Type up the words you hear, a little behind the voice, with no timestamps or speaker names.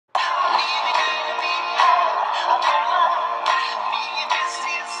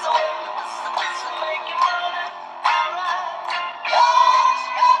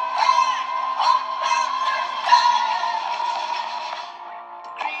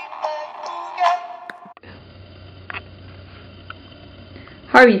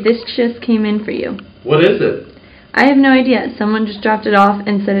Harvey, this just came in for you. What is it? I have no idea. Someone just dropped it off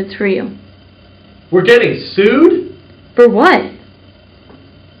and said it's for you. We're getting sued? For what?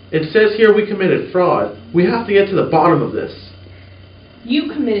 It says here we committed fraud. We have to get to the bottom of this. You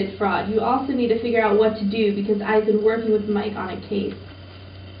committed fraud. You also need to figure out what to do because I've been working with Mike on a case.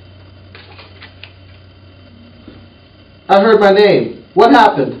 I heard my name. What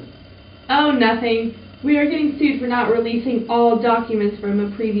happened? Oh, nothing. We are getting sued for not releasing all documents from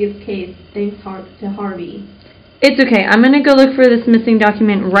a previous case, thanks to Harvey. It's okay. I'm going to go look for this missing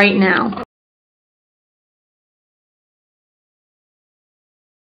document right now.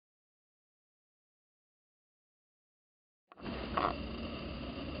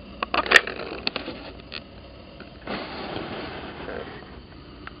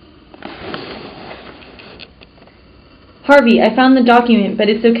 Harvey, I found the document, but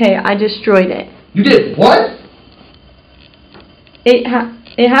it's okay. I destroyed it. You did what? It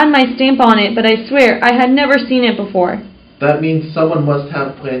had my stamp on it, but I swear, I had never seen it before. That means someone must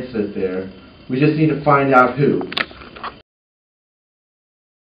have planted it there. We just need to find out who.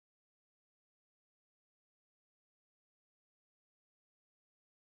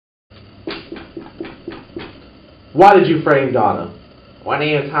 Why did you frame Donna? What are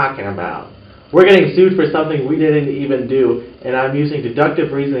you talking about? We're getting sued for something we didn't even do, and I'm using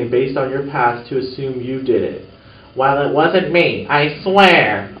deductive reasoning based on your past to assume you did it. Well, it wasn't me, I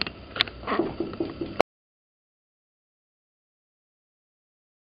swear.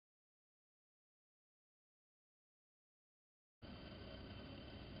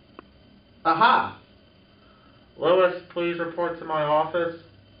 Aha! Lois, please report to my office.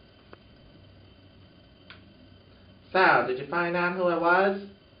 Sal, did you find out who it was?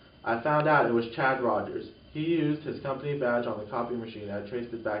 I found out it was Chad Rogers. He used his company badge on the copy machine. I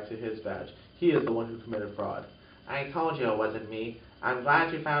traced it back to his badge. He is the one who committed fraud. I told you it wasn't me. I'm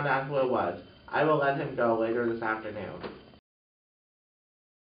glad you found out who it was. I will let him go later this afternoon.